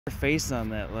Your face on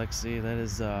that, Lexi. That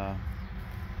is, I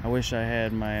wish I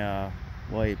had my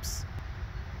wipes.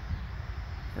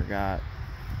 Forgot.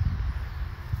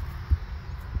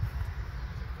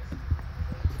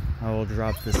 I will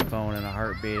drop this phone in a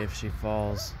heartbeat if she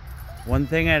falls. One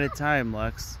thing at a time,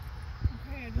 Lex.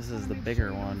 Okay, this is the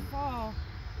bigger one.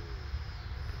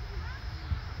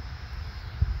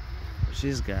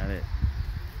 She's got it.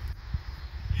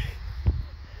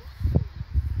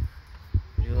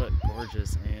 You look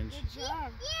gorgeous, Ange. Good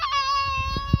job.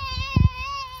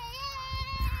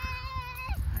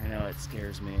 I know it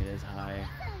scares me. It is high.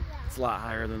 It's a lot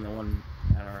higher than the one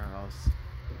at our house.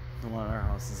 The one at our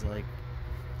house is like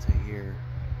to here.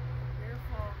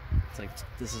 Careful. It's like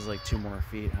this is like 2 more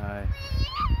feet high.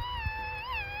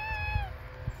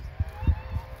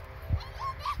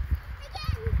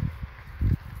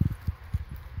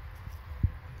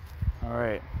 All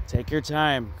right, take your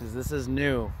time because this is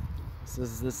new.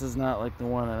 This is not like the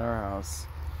one at our house.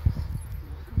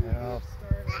 I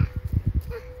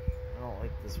don't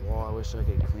like this wall. I wish I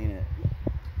could clean it.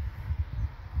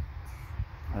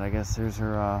 But I guess there's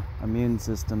her immune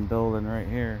system building right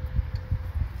here.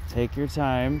 Take your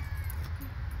time.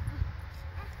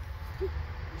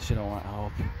 She don't want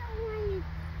help.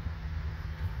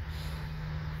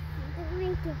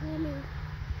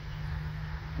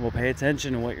 Well, pay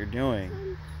attention to what you're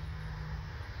doing.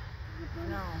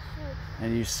 No.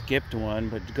 And you skipped one,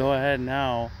 but go ahead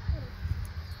now.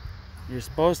 You're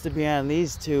supposed to be on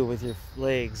these 2 with your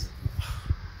legs.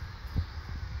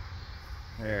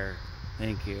 There.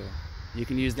 Thank you. You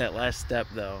can use that last step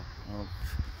though. Oh.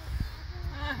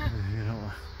 You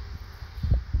know,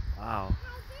 wow.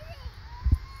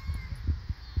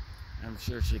 I'm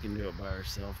sure she can do it by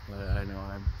herself, but I know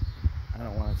I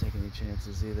don't want to take any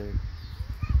chances either.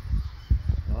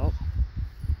 Well,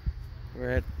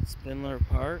 we're at Spindler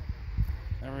Park.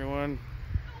 Everyone,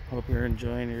 hope you're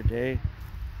enjoying your day.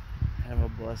 Have a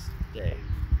blessed day.